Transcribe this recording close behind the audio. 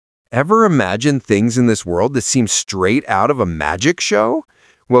Ever imagine things in this world that seem straight out of a magic show?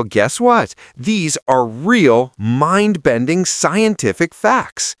 Well, guess what? These are real, mind-bending scientific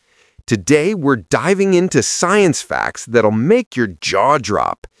facts. Today, we're diving into science facts that'll make your jaw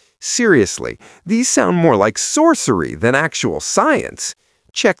drop. Seriously, these sound more like sorcery than actual science.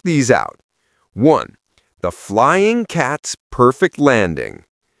 Check these out. 1. The flying cat's perfect landing.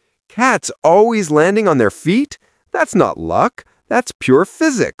 Cats always landing on their feet? That's not luck, that's pure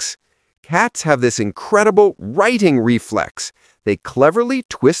physics. Cats have this incredible righting reflex. They cleverly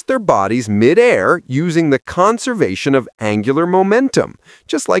twist their bodies mid-air using the conservation of angular momentum,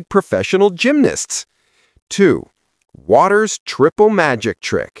 just like professional gymnasts. 2. Water's triple magic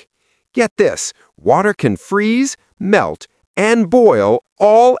trick. Get this, water can freeze, melt, and boil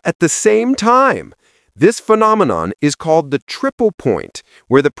all at the same time. This phenomenon is called the triple point,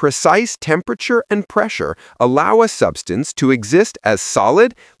 where the precise temperature and pressure allow a substance to exist as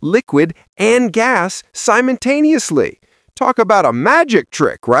solid, liquid, and gas simultaneously. Talk about a magic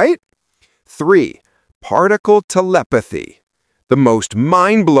trick, right? 3. Particle telepathy. The most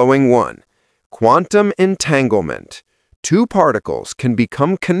mind-blowing one. Quantum entanglement. Two particles can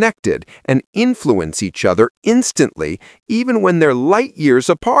become connected and influence each other instantly, even when they're light years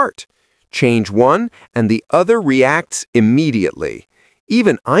apart. Change one, and the other reacts immediately.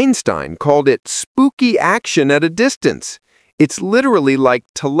 Even Einstein called it spooky action at a distance. It's literally like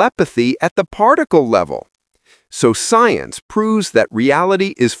telepathy at the particle level. So science proves that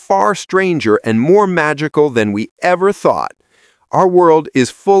reality is far stranger and more magical than we ever thought. Our world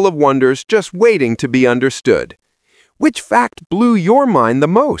is full of wonders just waiting to be understood. Which fact blew your mind the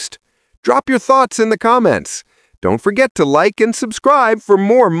most? Drop your thoughts in the comments. Don't forget to like and subscribe for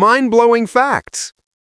more mind-blowing facts.